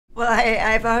Well,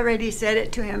 I've already said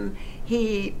it to him.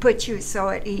 He puts you so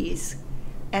at ease,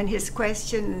 and his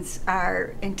questions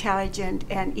are intelligent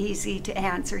and easy to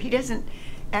answer. He doesn't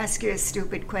ask you a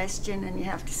stupid question and you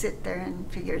have to sit there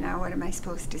and figure, now what am I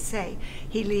supposed to say?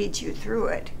 He leads you through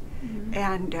it. Mm-hmm.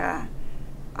 And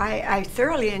I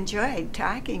thoroughly enjoyed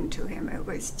talking to him. It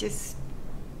was just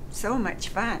so much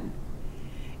fun.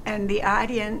 And the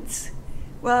audience,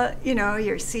 well, you know,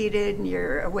 you're seated and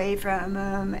you're away from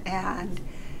them, and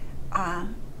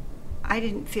I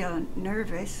didn't feel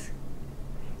nervous.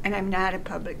 And I'm not a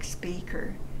public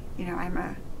speaker. You know, I'm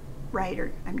a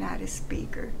writer. I'm not a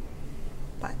speaker.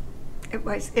 But it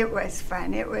was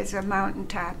fun. It was a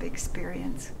mountaintop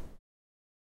experience.